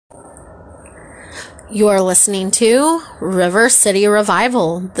You are listening to River City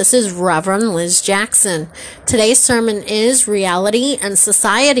Revival. This is Reverend Liz Jackson. Today's sermon is Reality and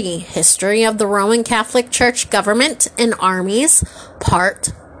Society, History of the Roman Catholic Church Government and Armies,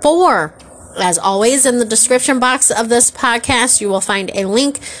 Part 4. As always, in the description box of this podcast, you will find a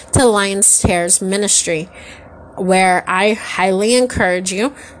link to Lion's Tares Ministry, where I highly encourage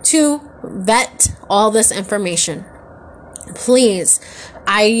you to vet all this information. Please,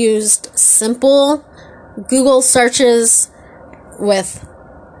 I used simple Google searches with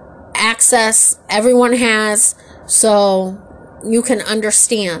access everyone has so you can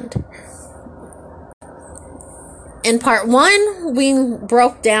understand. In part 1, we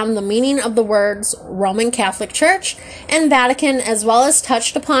broke down the meaning of the words Roman Catholic Church and Vatican, as well as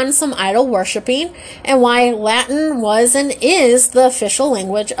touched upon some idol worshiping and why Latin was and is the official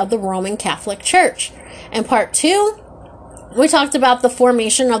language of the Roman Catholic Church. In part 2, we talked about the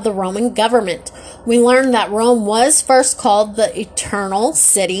formation of the Roman government. We learned that Rome was first called the Eternal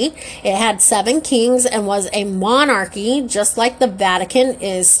City. It had 7 kings and was a monarchy, just like the Vatican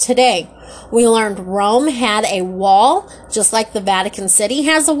is today. We learned Rome had a wall, just like the Vatican City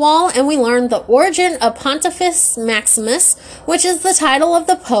has a wall, and we learned the origin of Pontifex Maximus, which is the title of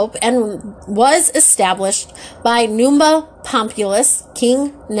the Pope and was established by Numa Pompilius,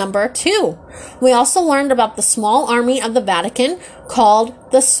 King number 2. We also learned about the small army of the Vatican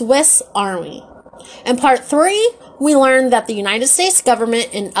called the Swiss Army. In part 3, we learned that the United States government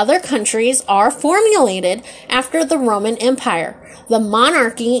and other countries are formulated after the Roman Empire. The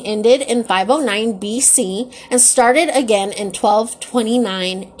monarchy ended in 509 BC and started again in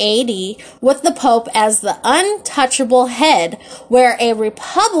 1229 AD with the Pope as the untouchable head, where a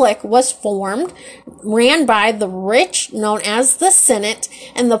republic was formed, ran by the rich, known as the Senate,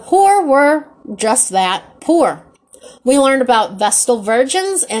 and the poor were just that, poor. We learned about Vestal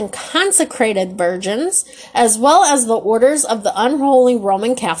Virgins and Consecrated Virgins, as well as the orders of the Unholy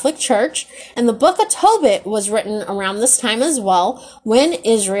Roman Catholic Church, and the Book of Tobit was written around this time as well, when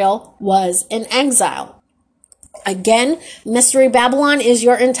Israel was in exile. Again, Mystery Babylon is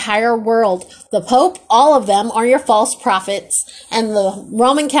your entire world. The Pope, all of them, are your false prophets, and the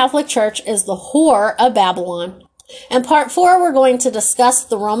Roman Catholic Church is the whore of Babylon. In part 4, we're going to discuss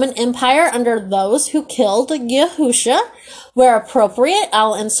the Roman Empire under those who killed Yahusha. Where appropriate,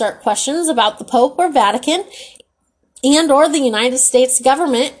 I'll insert questions about the Pope or Vatican and or the United States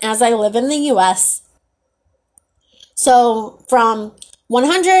government as I live in the U.S. So, from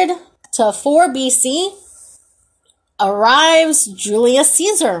 100 to 4 BC, arrives Julius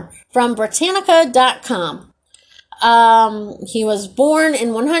Caesar from Britannica.com. He was born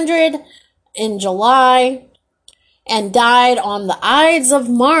in 100 in July and died on the Ides of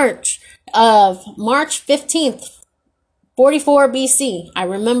March 15th, 44 BC. I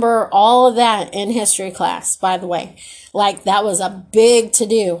remember all of that in history class, by the way. Like, that was a big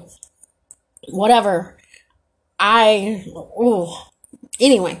to-do. Whatever. Anyway.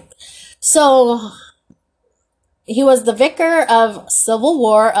 So, he was the vicar of civil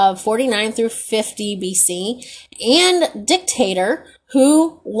war of 49 through 50 BC and dictator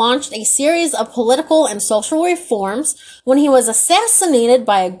who launched a series of political and social reforms when he was assassinated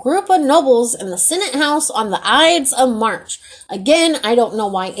by a group of nobles in the Senate House on the Ides of March. Again, I don't know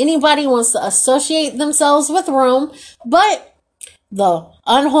why anybody wants to associate themselves with Rome, but the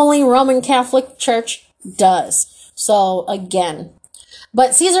unholy Roman Catholic Church does. So, again.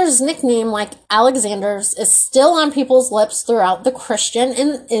 But Caesar's nickname, like Alexander's, is still on people's lips throughout the Christian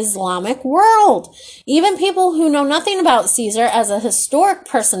and Islamic world. Even people who know nothing about Caesar as a historic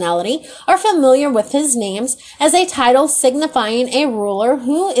personality are familiar with his names as a title signifying a ruler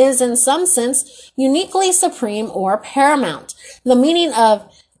who is in some sense uniquely supreme or paramount. The meaning of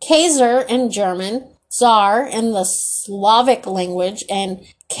Kaiser in German, Tsar in the Slavic language, and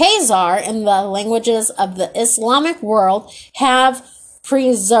Khazar in the languages of the Islamic world have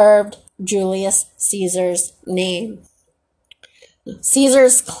preserved Julius Caesar's name.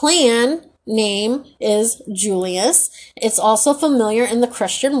 Caesar's clan name is Julius. It's also familiar in the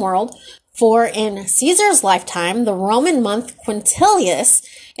Christian world, for in Caesar's lifetime, the Roman month Quintilius,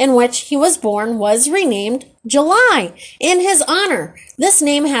 in which he was born, was renamed July in his honor. This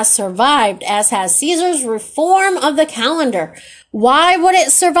name has survived, as has Caesar's reform of the calendar. Why would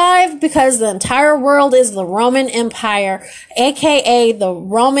it survive? Because the entire world is the Roman Empire, aka the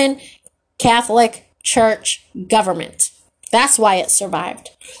Roman Catholic Church government. That's why it survived.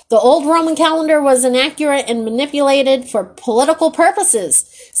 The old Roman calendar was inaccurate and manipulated for political purposes.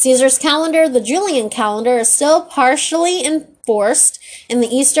 Caesar's calendar, the Julian calendar, is still partially enforced in the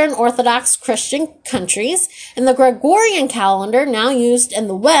Eastern Orthodox Christian countries, and the Gregorian calendar, now used in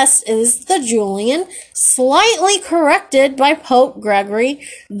the West, is the Julian, slightly corrected by Pope Gregory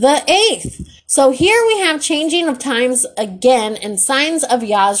the Eighth. So here we have changing of times again and signs of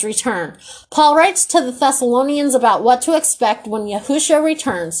Yah's return. Paul writes to the Thessalonians about what to expect when Yahushua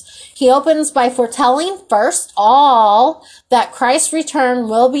returns. He opens by foretelling first all that Christ's return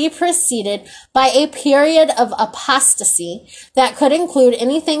will be preceded by a period of apostasy that could include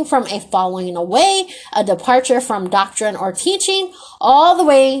anything from a falling away, a departure from doctrine or teaching, all the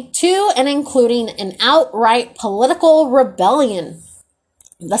way to and including an outright political rebellion.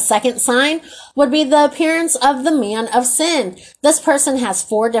 The second sign would be the appearance of the man of sin. This person has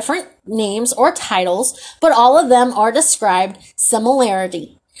 4 different names or titles, but all of them are described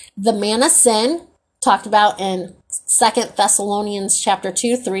similarity. The man of sin, talked about in 2 Thessalonians chapter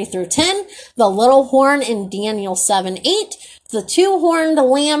 2, 3 through 10, the little horn in Daniel 7, 8, the 2-horned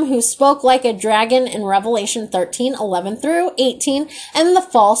lamb who spoke like a dragon in Revelation 13, 11 through 18, and the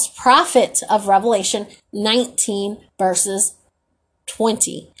false prophet of Revelation 19, verses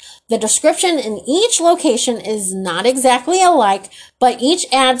 20. The description in each location is not exactly alike, but each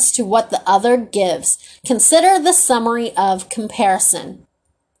adds to what the other gives. Consider the summary of comparison.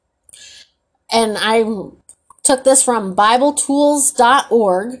 And I took this from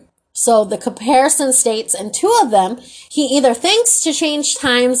BibleTools.org. So the comparison states, in 2 of them, he either thinks to change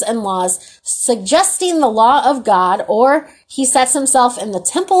times and laws, suggesting the law of God, or he sets himself in the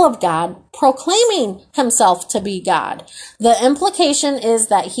temple of God, proclaiming himself to be God. The implication is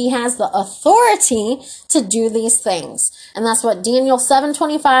that he has the authority to do these things. And that's what Daniel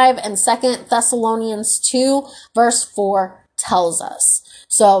 7:25 and 2 Thessalonians 2, verse 4 tells us.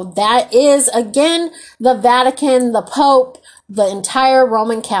 So that is, again, the Vatican, the Pope, the entire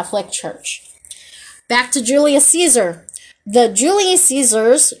Roman Catholic Church. Back to Julius Caesar. The Julius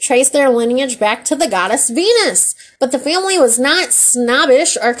Caesars trace their lineage back to the goddess Venus, but the family was not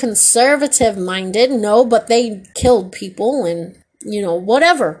snobbish or conservative-minded. No, but they killed people and,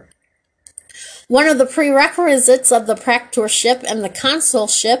 whatever. One of the prerequisites of the praetorship and the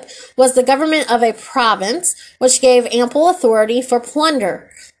consulship was the government of a province, which gave ample authority for plunder.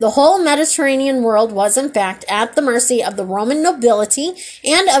 The whole Mediterranean world was, in fact, at the mercy of the Roman nobility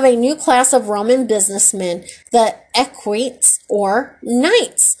and of a new class of Roman businessmen, the equites, or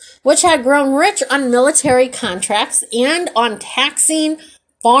knights, which had grown rich on military contracts and on taxing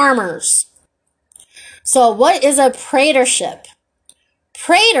farmers. So what is a praetorship?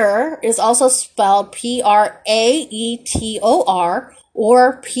 Praetor is also spelled Praetor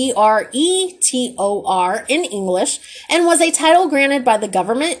or Pretor in English, and was a title granted by the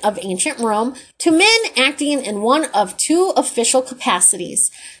government of ancient Rome to men acting in one of 2 official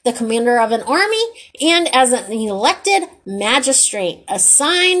capacities: the commander of an army and as an elected magistrate,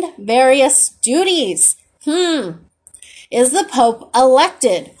 assigned various duties. Is the Pope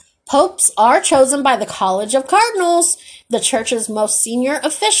elected? Popes are chosen by the College of Cardinals, the Church's most senior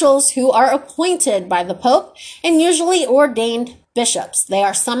officials, who are appointed by the Pope and usually ordained bishops. They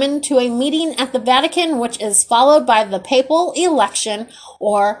are summoned to a meeting at the Vatican, which is followed by the papal election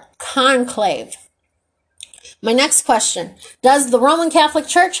or conclave. My next question: does the Roman Catholic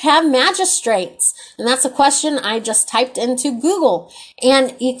Church have magistrates? And that's a question I just typed into Google.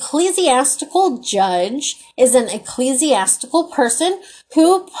 An ecclesiastical judge is an ecclesiastical person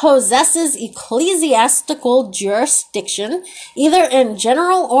who possesses ecclesiastical jurisdiction, either in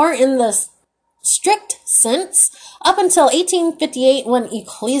general or in the strict sense, up until 1858, when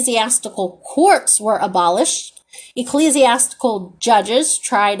ecclesiastical courts were abolished. Ecclesiastical judges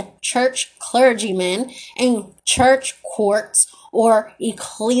tried church clergymen in church courts or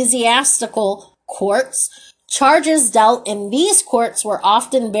ecclesiastical courts. Charges dealt in these courts were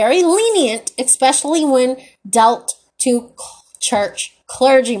often very lenient, especially when dealt to church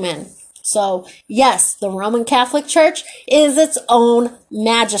clergymen. So, yes, the Roman Catholic Church is its own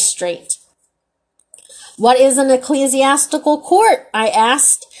magistrate. What is an ecclesiastical court? I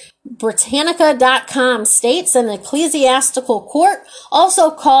asked. Britannica.com states an ecclesiastical court, also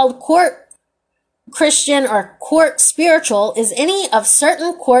called court Christian or court spiritual, is any of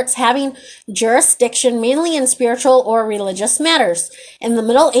certain courts having jurisdiction mainly in spiritual or religious matters. In the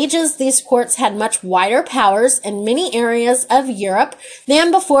Middle Ages, these courts had much wider powers in many areas of Europe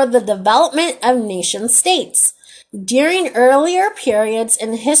than before the development of nation states. During earlier periods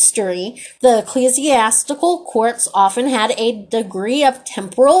in history, the ecclesiastical courts often had a degree of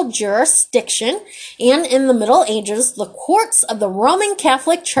temporal jurisdiction, and in the Middle Ages, the courts of the Roman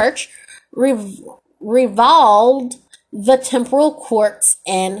Catholic Church revolved the temporal courts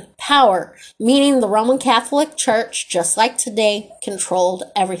and power, meaning the Roman Catholic Church, just like today, controlled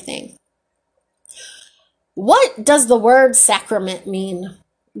everything. What does the word sacrament mean?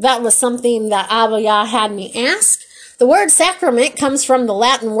 That was something that Abba had me ask. The word sacrament comes from the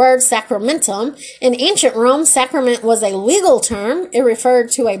Latin word sacramentum. In ancient Rome, sacrament was a legal term. It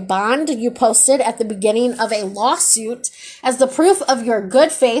referred to a bond you posted at the beginning of a lawsuit as the proof of your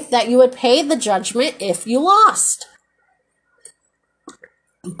good faith that you would pay the judgment if you lost.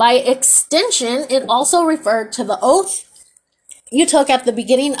 By extension, it also referred to the oath you took at the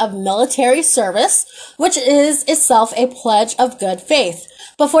beginning of military service, which is itself a pledge of good faith.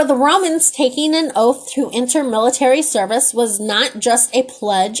 But for the Romans, taking an oath to enter military service was not just a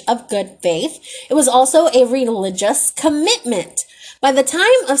pledge of good faith, it was also a religious commitment. By the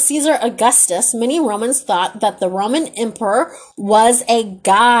time of Caesar Augustus, many Romans thought that the Roman emperor was a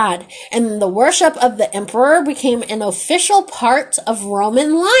god, and the worship of the emperor became an official part of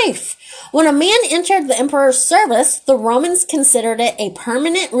Roman life. When a man entered the emperor's service, the Romans considered it a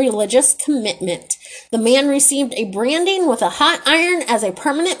permanent religious commitment. The man received a branding with a hot iron as a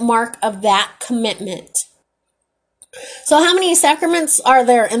permanent mark of that commitment. So how many sacraments are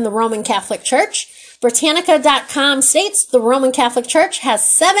there in the Roman Catholic Church? Britannica.com states the Roman Catholic Church has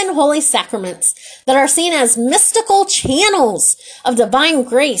 7 holy sacraments that are seen as mystical channels of divine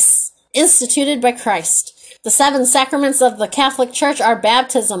grace instituted by Christ. The 7 sacraments of the Catholic Church are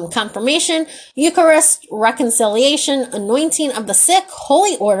baptism, confirmation, Eucharist, reconciliation, anointing of the sick,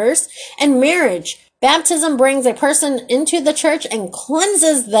 holy orders, and marriage. Baptism brings a person into the church and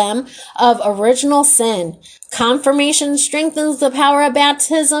cleanses them of original sin. Confirmation strengthens the power of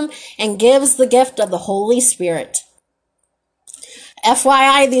baptism and gives the gift of the Holy Spirit.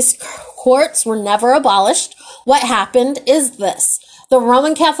 FYI, these courts were never abolished. What happened is this. The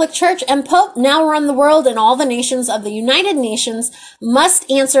Roman Catholic Church and Pope now run the world, and all the nations of the United Nations must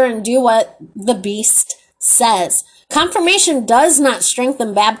answer and do what the beast says. Confirmation does not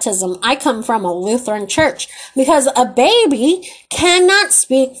strengthen baptism. I come from a Lutheran church because a baby cannot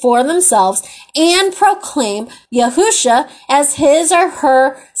speak for themselves and proclaim Yahusha as his or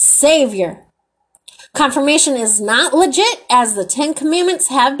her savior. Confirmation is not legit as the 10 Commandments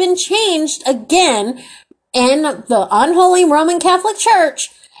have been changed again in the unholy Roman Catholic Church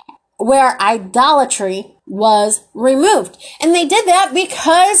where idolatry was removed. And they did that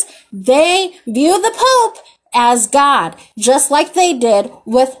because they view the Pope as God, just like they did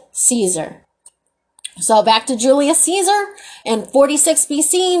with Caesar. So back to Julius Caesar. In 46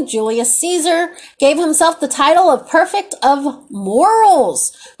 BC, Julius Caesar gave himself the title of Prefect of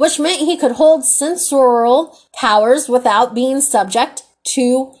Morals, which meant he could hold censorial powers without being subject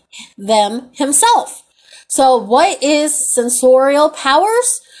to them himself. So what is censorial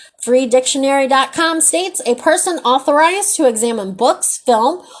powers? FreeDictionary.com states a person authorized to examine books,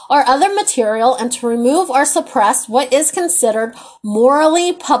 film, or other material and to remove or suppress what is considered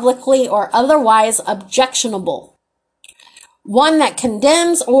morally, publicly, or otherwise objectionable. One that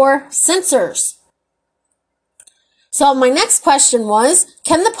condemns or censors. So my next question was,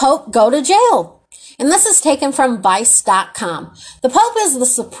 can the Pope go to jail? And this is taken from Vice.com. The Pope is the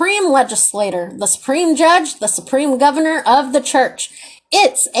supreme legislator, the supreme judge, the supreme governor of the church.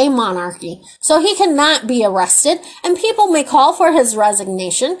 It's a monarchy, so he cannot be arrested, and people may call for his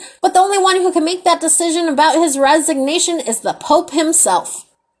resignation, but the only one who can make that decision about his resignation is the Pope himself.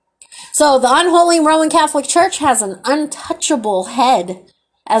 So the unholy Roman Catholic Church has an untouchable head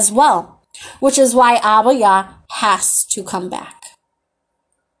as well, which is why Abba Yah has to come back.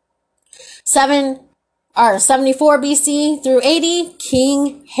 74 BC through 80,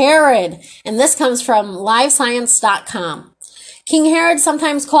 King Herod, and this comes from livescience.com. King Herod,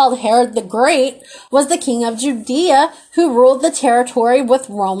 sometimes called Herod the Great, was the king of Judea who ruled the territory with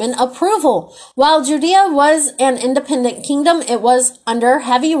Roman approval. While Judea was an independent kingdom, it was under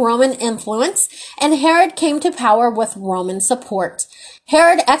heavy Roman influence, and Herod came to power with Roman support.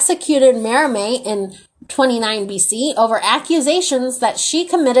 Herod executed Mariamne in 29 BC over accusations that she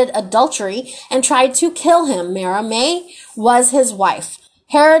committed adultery and tried to kill him. Mariamne was his wife.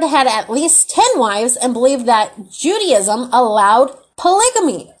 Herod had at least 10 wives and believed that Judaism allowed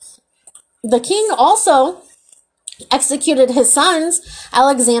polygamy. The king also executed his sons,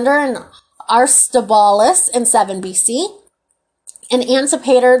 Alexander and Aristobulus, in 7 BC, and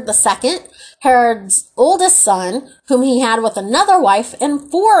Antipater II, Herod's oldest son, whom he had with another wife, in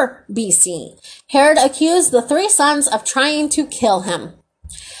 4 BC. Herod accused the 3 sons of trying to kill him.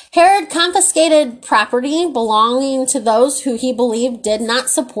 Herod confiscated property belonging to those who he believed did not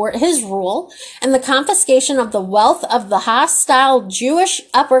support his rule, and the confiscation of the wealth of the hostile Jewish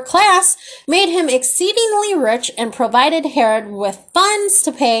upper class made him exceedingly rich and provided Herod with funds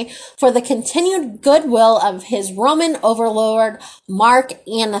to pay for the continued goodwill of his Roman overlord Mark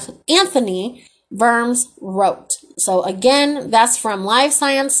Antony, Worms wrote. So again, that's from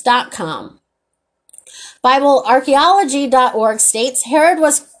livescience.com. BibleArchaeology.org states Herod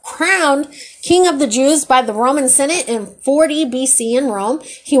was crowned king of the Jews by the Roman Senate in 40 BC in Rome.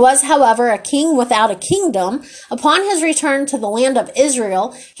 He was, however, a king without a kingdom. Upon his return to the land of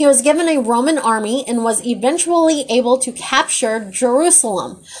Israel, he was given a Roman army and was eventually able to capture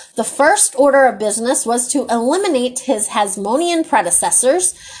Jerusalem. The first order of business was to eliminate his Hasmonean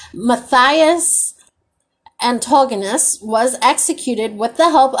predecessors. Matthias Antigonus was executed with the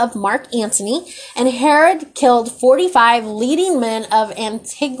help of Mark Antony, and Herod killed 45 leading men of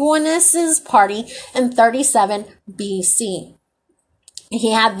Antigonus's party in 37 BC.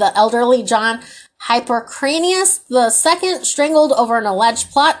 He had the elderly John Hyrcanus II strangled over an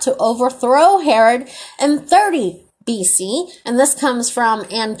alleged plot to overthrow Herod in 30 BC, and this comes from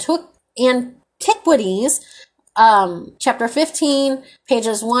Antiquities, chapter 15,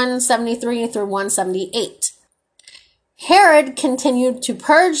 pages 173 through 178. Herod continued to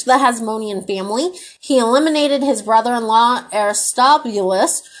purge the Hasmonean family. He eliminated his brother-in-law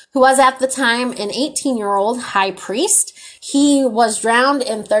Aristobulus, who was at the time an 18-year-old high priest. He was drowned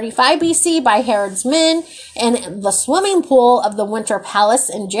in 35 BC by Herod's men in the swimming pool of the Winter Palace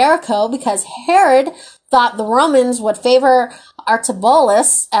in Jericho because Herod thought the Romans would favor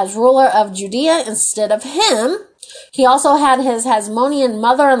Artabulus as ruler of Judea instead of him. He also had his Hasmonean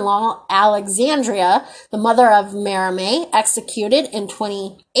mother-in-law, Alexandria, the mother of Merimee, executed in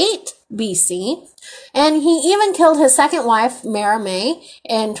 28 BC, and he even killed his second wife, Merimee,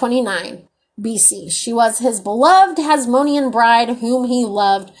 in 29 BC. She was his beloved Hasmonean bride, whom he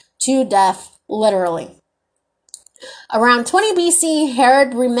loved to death, literally. Around 20 BC,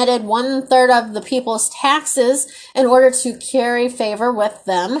 Herod remitted 1/3 of the people's taxes in order to curry favor with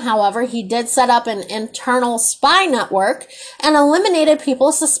them. However, he did set up an internal spy network and eliminated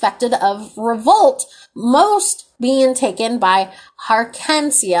people suspected of revolt, most being taken by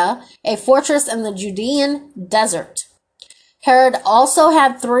Hyrcantia, a fortress in the Judean desert. Herod also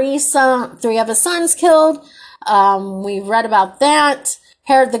had three of his sons killed. We read about that.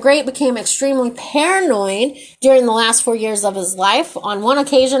 Herod the Great became extremely paranoid during the last 4 years of his life. On one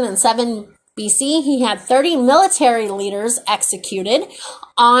occasion in 7 BC, he had 30 military leaders executed.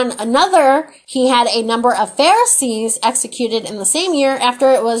 On another, he had a number of Pharisees executed in the same year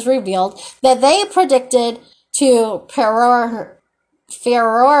after it was revealed that they predicted to Pheroras'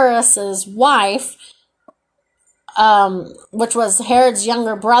 wife, which was Herod's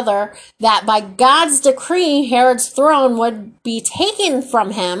younger brother, that by God's decree, Herod's throne would be taken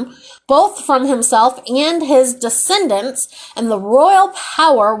from him, both from himself and his descendants, and the royal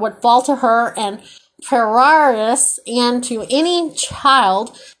power would fall to her and Pheroras and to any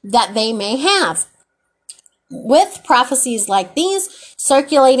child that they may have. With prophecies like these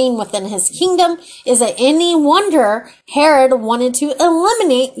circulating within his kingdom, is it any wonder Herod wanted to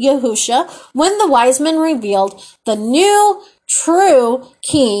eliminate Yahusha when the wise men revealed the new true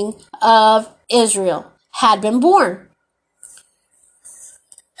king of Israel had been born?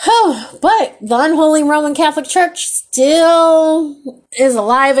 But the unholy Roman Catholic Church still is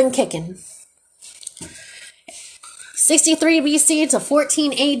alive and kicking. 63 BC to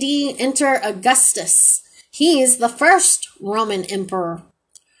 14 AD, enter Augustus. He's the first Roman emperor.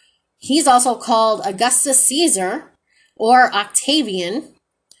 He's also called Augustus Caesar or Octavian,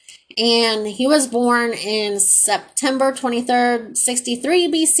 and he was born in September 23rd, 63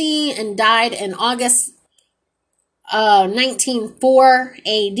 BC and died in August 1904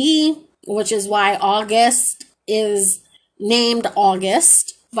 AD, which is why August is named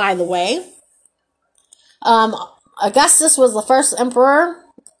August, by the way. Augustus was the first emperor.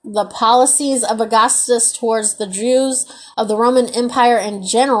 The policies of Augustus towards the Jews of the Roman Empire in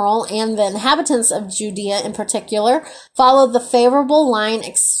general and the inhabitants of Judea in particular followed the favorable line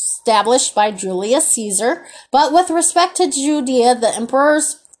established by Julius Caesar. But with respect to Judea, the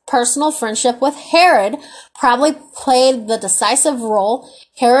emperor's personal friendship with Herod probably played the decisive role.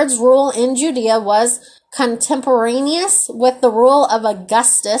 Herod's rule in Judea was contemporaneous with the rule of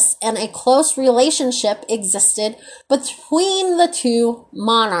Augustus, and a close relationship existed between the two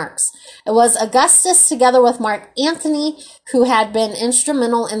monarchs. It was Augustus, together with Mark Antony, who had been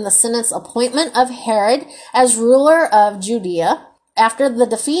instrumental in the Senate's appointment of Herod as ruler of Judea. After the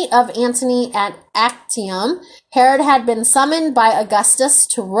defeat of Antony at Actium, Herod had been summoned by Augustus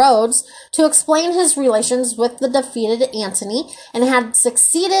to Rhodes to explain his relations with the defeated Antony and had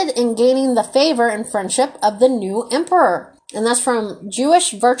succeeded in gaining the favor and friendship of the new emperor. And that's from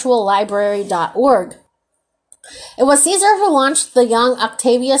jewishvirtuallibrary.org. It was Caesar who launched the young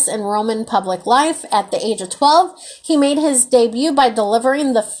Octavius in Roman public life. At the age of 12, he made his debut by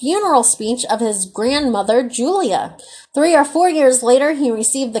delivering the funeral speech of his grandmother, Julia. 3 or 4 years later, he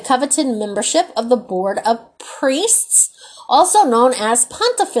received the coveted membership of the Board of Priests, also known as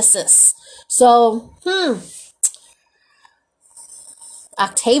pontifices. So,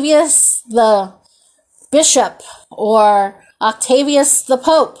 Octavius the Bishop or Octavius the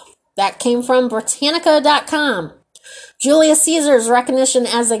Pope. That came from Britannica.com. Julius Caesar's recognition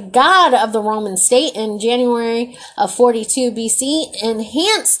as a god of the Roman state in January of 42 BC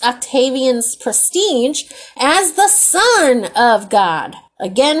enhanced Octavian's prestige as the son of God.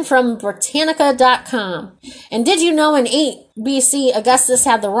 Again from Britannica.com. And did you know in 8 BC, Augustus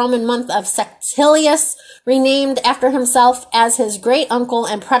had the Roman month of Sextilius renamed after himself as his great uncle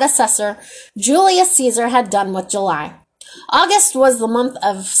and predecessor, Julius Caesar, had done with July. August was the month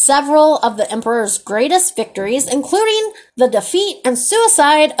of several of the emperor's greatest victories, including the defeat and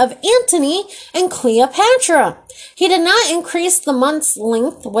suicide of Antony and Cleopatra. He did not increase the month's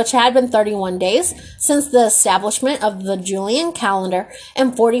length, which had been 31 days, since the establishment of the Julian calendar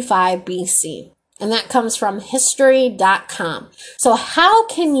in 45 BC. And that comes from history.com. So how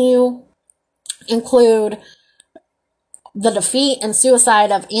can you include the defeat and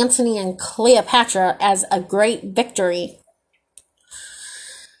suicide of Antony and Cleopatra as a great victory?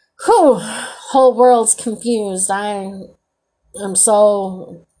 Whole world's confused. I am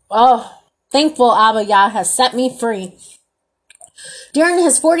so thankful Abba Yah has set me free. During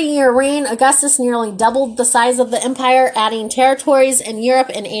his 40-year reign, Augustus nearly doubled the size of the empire, adding territories in Europe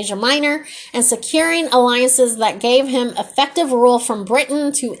and Asia Minor, and securing alliances that gave him effective rule from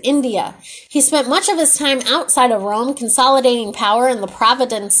Britain to India. He spent much of his time outside of Rome, consolidating power in the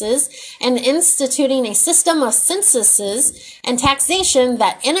provinces and instituting a system of censuses and taxation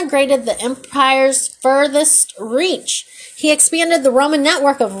that integrated the empire's furthest reach. He expanded the Roman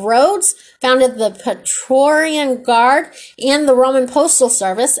network of roads, founded the Praetorian Guard and the Roman Postal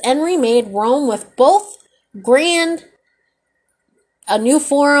Service, and remade Rome with both a new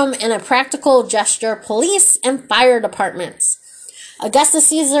forum and a practical gesture, police and fire departments. Augustus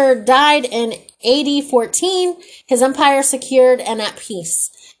Caesar died in AD 14, his empire secured and at peace.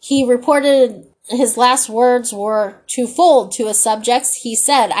 He reported his last words were twofold to his subjects. He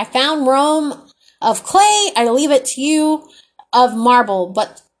said, "I found Rome of clay, I leave it to you of marble."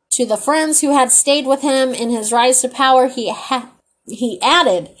 But to the friends who had stayed with him in his rise to power, he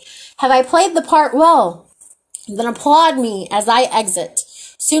added, "Have I played the part well? Then applaud me as I exit."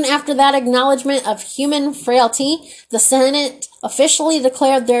 Soon after that acknowledgement of human frailty, the Senate officially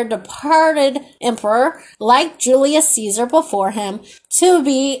declared their departed emperor, like Julius Caesar before him, to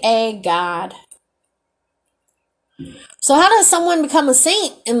be a god. So how does someone become a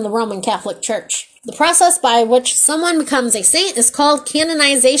saint in the Roman Catholic Church? The process by which someone becomes a saint is called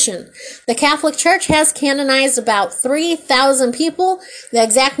canonization. The Catholic Church has canonized about 3,000 people. The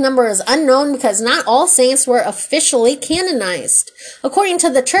exact number is unknown because not all saints were officially canonized. According to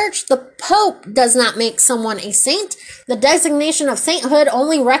the Church, the Pope does not make someone a saint. The designation of sainthood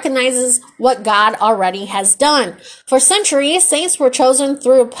only recognizes what God already has done. For centuries, saints were chosen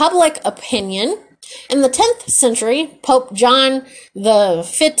through public opinion. In the 10th century, Pope John the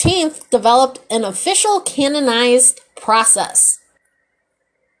 15th developed an official canonized process.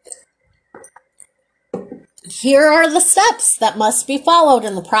 Here are the steps that must be followed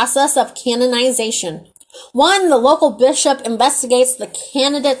in the process of canonization. 1. The local bishop investigates the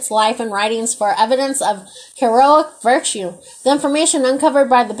candidate's life and writings for evidence of heroic virtue. The information uncovered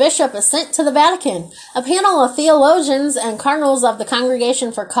by the bishop is sent to the Vatican. A panel of theologians and cardinals of the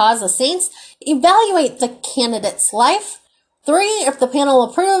Congregation for Cause of Saints evaluate the candidate's life. 3. If the panel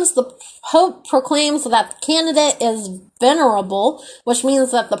approves, the Pope proclaims that the candidate is venerable, which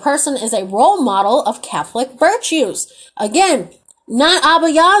means that the person is a role model of Catholic virtues. Again, not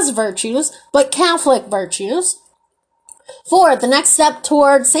Abba Yah's virtues, but Catholic virtues. 4. The next step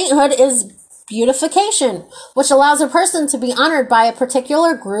toward sainthood is beatification, which allows a person to be honored by a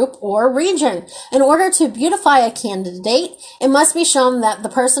particular group or region. In order to beatify a candidate, it must be shown that the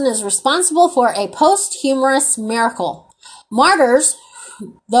person is responsible for a posthumous miracle. Martyrs,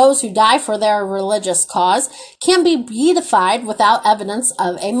 those who die for their religious cause, can be beatified without evidence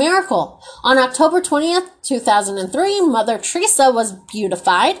of a miracle. On October 20th, 2003, Mother Teresa was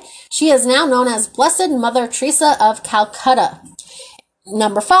beatified. She is now known as Blessed Mother Teresa of Calcutta.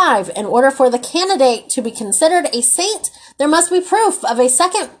 Number 5, in order for the candidate to be considered a saint, there must be proof of a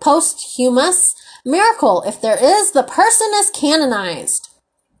second posthumous miracle. If there is, the person is canonized.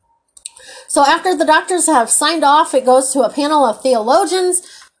 So after the doctors have signed off, it goes to a panel of theologians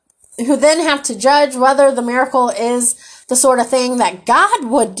who then have to judge whether the miracle is the sort of thing that God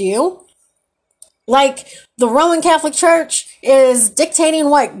would do. Like the Roman Catholic Church is dictating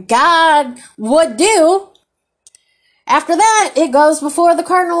what God would do. After that, it goes before the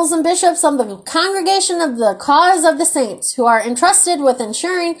cardinals and bishops of the Congregation of the Cause of the Saints, who are entrusted with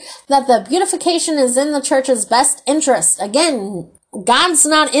ensuring that the beatification is in the church's best interest. Again, God's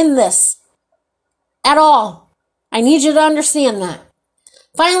not in this at all. I need you to understand that.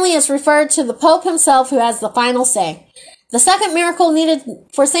 Finally, it's referred to the Pope himself, who has the final say. The second miracle needed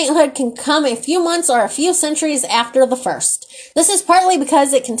for sainthood can come a few months or a few centuries after the first. This is partly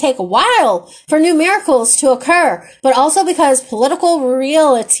because it can take a while for new miracles to occur, but also because political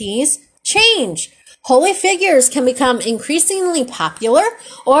realities change. Holy figures can become increasingly popular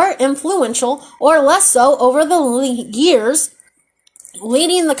or influential or less so over the years,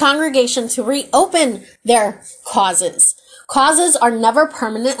 leading the congregation to reopen their causes. Causes are never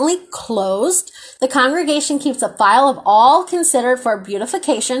permanently closed. The congregation keeps a file of all considered for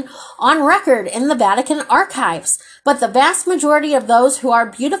beatification on record in the Vatican archives, but the vast majority of those who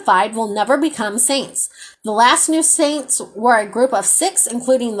are beatified will never become saints. The last new saints were a group of 6,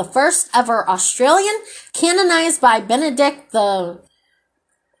 including the first ever Australian, canonized by Benedict the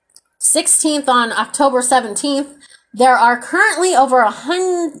 16th on October 17th. There are currently over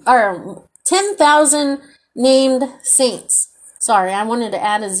 10,000 named saints. Sorry, I wanted to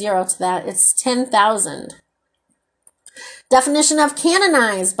add a 0 to that. It's 10,000. Definition of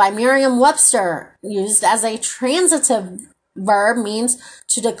canonized by Merriam-Webster, used as a transitive verb, means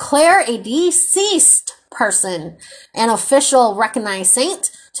to declare a deceased person an official recognized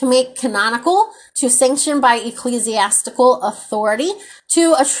saint, to make canonical, to sanction by ecclesiastical authority,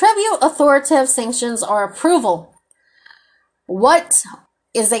 to attribute authoritative sanctions or approval. What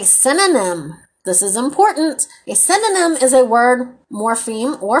is a synonym? This is important. A synonym is a word,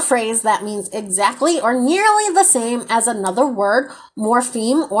 morpheme, or phrase that means exactly or nearly the same as another word,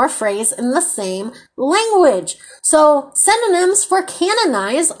 morpheme, or phrase in the same language. So synonyms for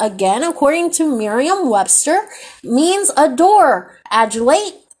canonize, again, according to Merriam-Webster, means adore,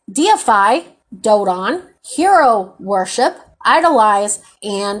 adulate, deify, dote on, hero worship, idolize,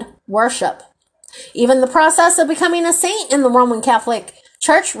 and worship. Even the process of becoming a saint in the Roman Catholic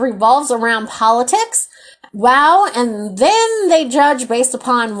Church revolves around politics. Wow, and then they judge based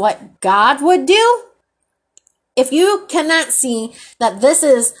upon what God would do. If you cannot see that this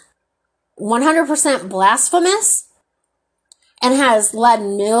is 100% blasphemous and has led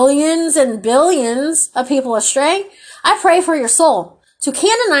millions and billions of people astray, I pray for your soul. To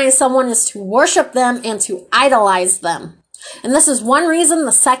canonize someone is to worship them and to idolize them. And this is one reason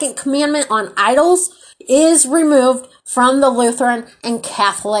the second commandment on idols is removed from the Lutheran and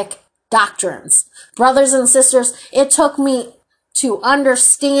Catholic doctrines. Brothers and sisters, it took me to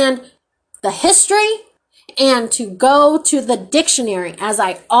understand the history and to go to the dictionary, as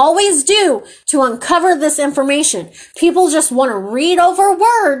I always do, to uncover this information. People just want to read over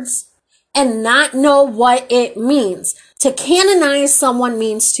words and not know what it means. To canonize someone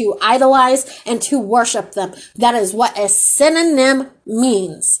means to idolize and to worship them. That is what a synonym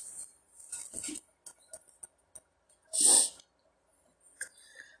means.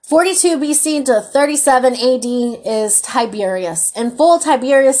 42 BC to 37 AD is Tiberius. In full,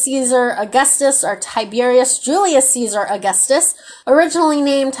 Tiberius Caesar Augustus, or Tiberius Julius Caesar Augustus, originally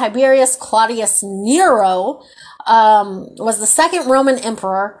named Tiberius Claudius Nero, was the second Roman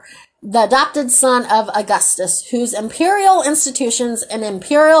emperor, the adopted son of Augustus, whose imperial institutions and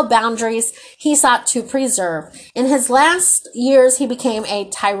imperial boundaries he sought to preserve. In his last years, he became a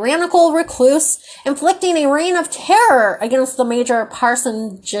tyrannical recluse, inflicting a reign of terror against the major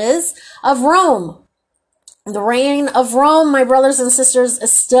parsonages of Rome. The reign of Rome, my brothers and sisters,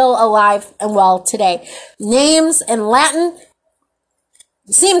 is still alive and well today. Names in Latin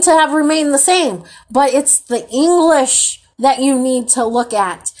seem to have remained the same, but it's the English that you need to look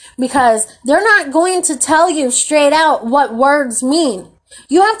at, because they're not going to tell you straight out what words mean.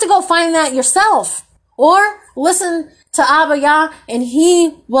 You have to go find that yourself, or listen to Abba Yah, and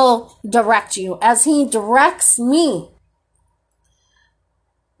he will direct you as he directs me.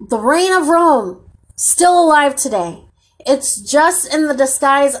 The reign of Rome, still alive today. It's just in the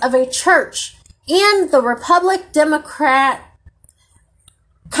disguise of a church and the Republic Democrat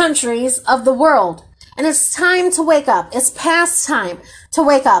countries of the world. And it's time to wake up. It's past time to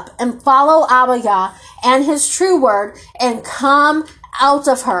wake up and follow Abba Yah and his true word and come out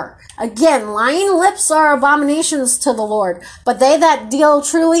of her. Again, lying lips are abominations to the Lord, but they that deal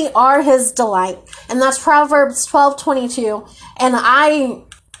truly are his delight. And that's Proverbs 12:22. And I,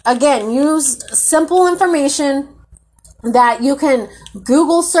 again, used simple information that you can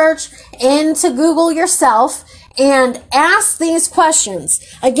Google search into Google yourself and ask these questions.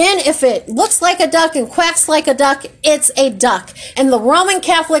 Again, if it looks like a duck and quacks like a duck, it's a duck. And the Roman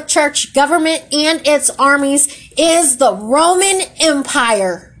Catholic Church government and its armies is the Roman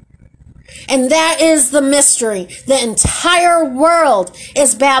Empire. And that is the mystery. The entire world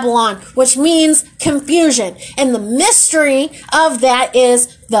is Babylon, which means confusion. And the mystery of that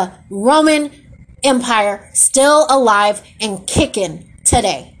is the Roman Empire still alive and kicking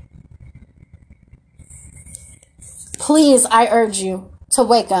today. Please, I urge you to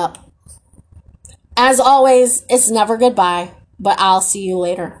wake up. As always, it's never goodbye, but I'll see you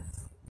later.